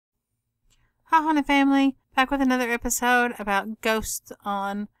Hi, Haunted Family. Back with another episode about ghosts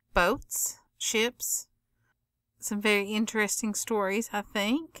on boats, ships. Some very interesting stories, I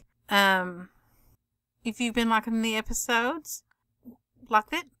think. If you've been liking the episodes,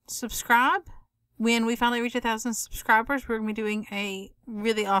 like it, subscribe. When we finally reach 1,000 subscribers, we're going to be doing a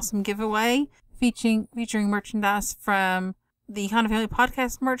really awesome giveaway featuring merchandise from the Haunted Family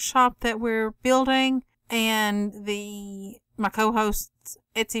Podcast merch shop that we're building and my co-host's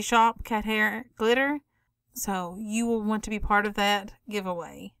Etsy shop, Cat Hair Glitter. So you will want to be part of that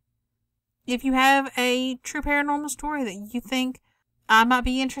giveaway. If you have a true paranormal story that you think I might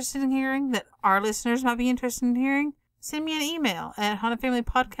be interested in hearing, that our listeners might be interested in hearing, send me an email at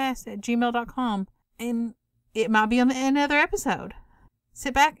hauntedfamilypodcast@gmail.com and it might be on another episode.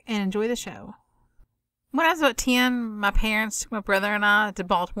 Sit back and enjoy the show. When I was about 10, my parents took my brother and I to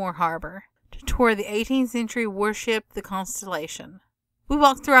Baltimore Harbor to tour the 18th century warship, the Constellation. We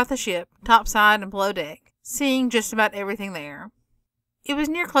walked throughout the ship, topside and below deck, seeing just about everything there. It was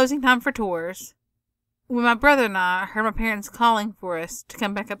near closing time for tours when my brother and I heard my parents calling for us to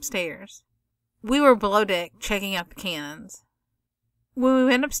come back upstairs. We were below deck checking out the cannons. When we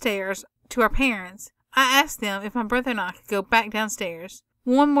went upstairs to our parents, I asked them if my brother and I could go back downstairs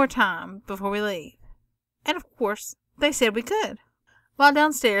one more time before we leave. And of course, they said we could. While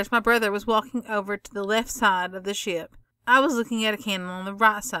downstairs, my brother was walking over to the left side of the ship. I was looking at a cannon on the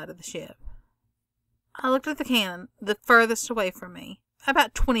right side of the ship. I looked at the cannon the furthest away from me,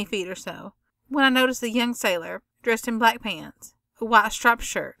 about 20 feet or so, when I noticed a young sailor, dressed in black pants, a white striped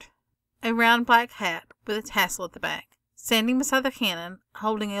shirt, a round black hat with a tassel at the back, standing beside the cannon,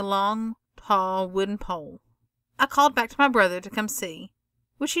 holding a long, tall wooden pole. I called back to my brother to come see,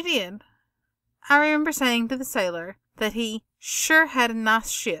 which he did. I remember saying to the sailor that he sure had a nice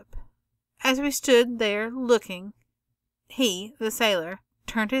ship. As we stood there looking, he, the sailor,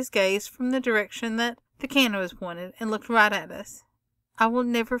 turned his gaze from the direction that the cannon was pointed and looked right at us. I will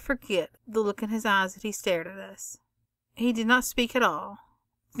never forget the look in his eyes as he stared at us. He did not speak at all,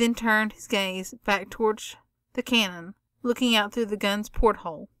 then turned his gaze back towards the cannon, looking out through the gun's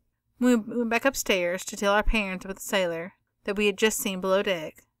porthole. We went back upstairs to tell our parents about the sailor that we had just seen below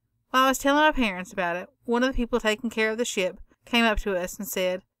deck. While I was telling my parents about it, one of the people taking care of the ship came up to us and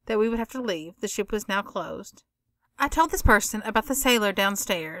said that we would have to leave. The ship was now closed. I told this person about the sailor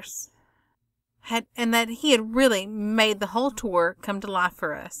downstairs, and that he had really made the whole tour come to life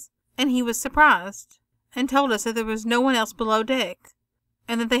for us. And he was surprised, and told us that there was no one else below deck,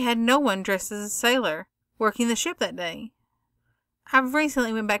 and that they had no one dressed as a sailor working the ship that day. I've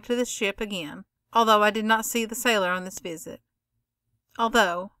recently went back to the ship again, although I did not see the sailor on this visit.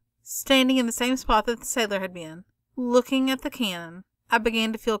 Although, standing in the same spot that the sailor had been, looking at the cannon, I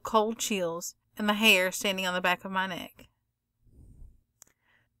began to feel cold chills and the hair standing on the back of my neck.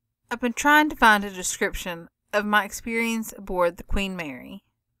 I've been trying to find a description of my experience aboard the Queen Mary,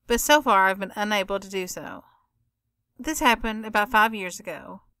 but so far I've been unable to do so. This happened about 5 years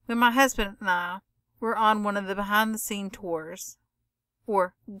ago, when my husband and I were on one of the behind-the-scenes tours,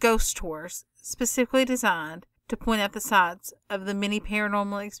 or ghost tours, specifically designed to point out the sites of the many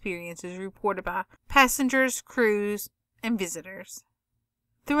paranormal experiences reported by passengers, crews, and visitors.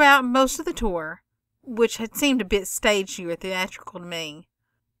 Throughout most of the tour, which had seemed a bit staged or theatrical to me,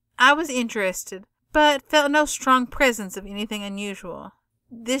 I was interested, but felt no strong presence of anything unusual.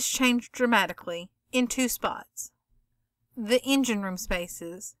 This changed dramatically in 2 spots: the engine room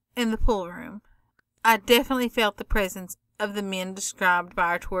spaces and the pool room. I definitely felt the presence of the men described by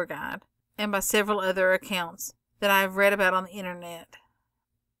our tour guide, and by several other accounts that I have read about on the internet.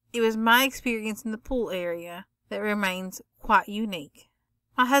 It was my experience in the pool area that remains quite unique.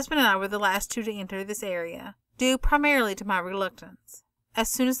 My husband and I were the last 2 to enter this area, due primarily to my reluctance. As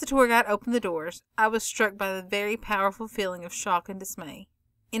soon as the tour guide opened the doors, I was struck by the very powerful feeling of shock and dismay.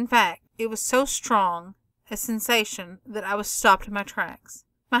 In fact, it was so strong a sensation that I was stopped in my tracks.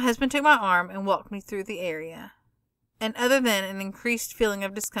 My husband took my arm and walked me through the area. And other than an increased feeling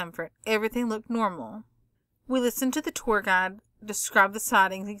of discomfort, everything looked normal. We listened to the tour guide describe the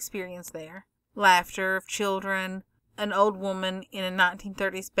sightings experienced there. Laughter of children, an old woman in a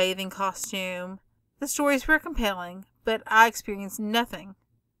 1930s bathing costume. The stories were compelling, but I experienced nothing.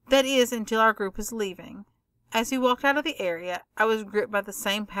 That is, until our group was leaving. As we walked out of the area, I was gripped by the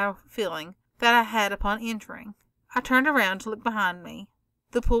same powerful feeling that I had upon entering. I turned around to look behind me.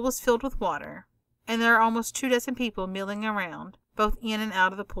 The pool was filled with water, and there are almost 24 people milling around, both in and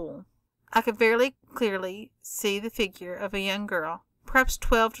out of the pool. I could very clearly see the figure of a young girl, perhaps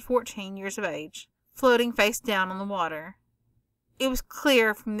 12 to 14 years of age, floating face down on the water. It was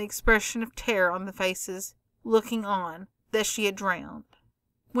clear from the expression of terror on the faces looking on that she had drowned.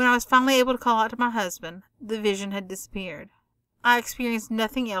 When I was finally able to call out to my husband, the vision had disappeared. I experienced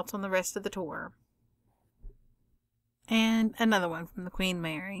nothing else on the rest of the tour. And another one from the Queen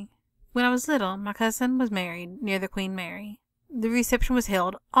Mary. When I was little, my cousin was married near the Queen Mary. The reception was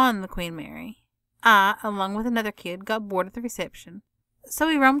held on the Queen Mary. I, along with another kid, got bored at the reception, so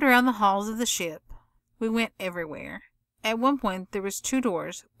we roamed around the halls of the ship. We went everywhere. At one point, there was 2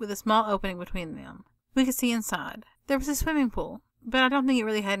 doors with a small opening between them. We could see inside. There was a swimming pool, but I don't think it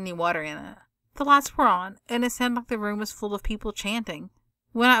really had any water in it. The lights were on, and it sounded like the room was full of people chanting.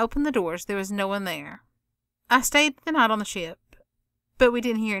 When I opened the doors, there was no one there. I stayed the night on the ship, but we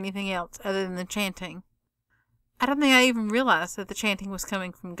didn't hear anything else other than the chanting. I don't think I even realized that the chanting was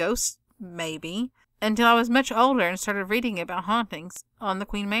coming from ghosts, maybe, until I was much older and started reading about hauntings on the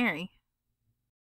Queen Mary.